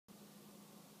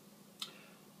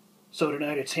So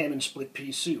tonight it's ham and split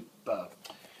pea soup.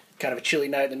 Kind of a chilly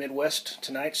night in the Midwest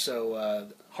tonight, so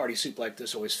hearty soup like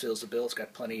this always fills the bill. It's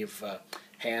got plenty of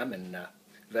ham and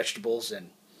vegetables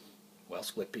and, well,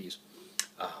 split peas.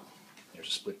 There's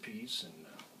the split peas and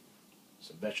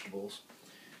some vegetables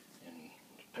and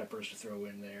peppers to throw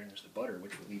in there. And there's the butter,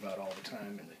 which we leave out all the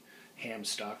time, and the ham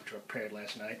stock, which I prepared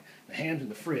last night. The ham's in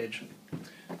the fridge.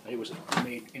 It was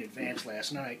made in advance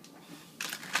last night.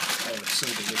 Oh, it's so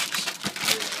delicious.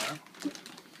 There they are.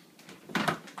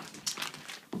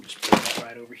 Just put that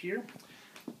right over here.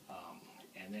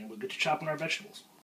 And then we'll get to chopping our vegetables.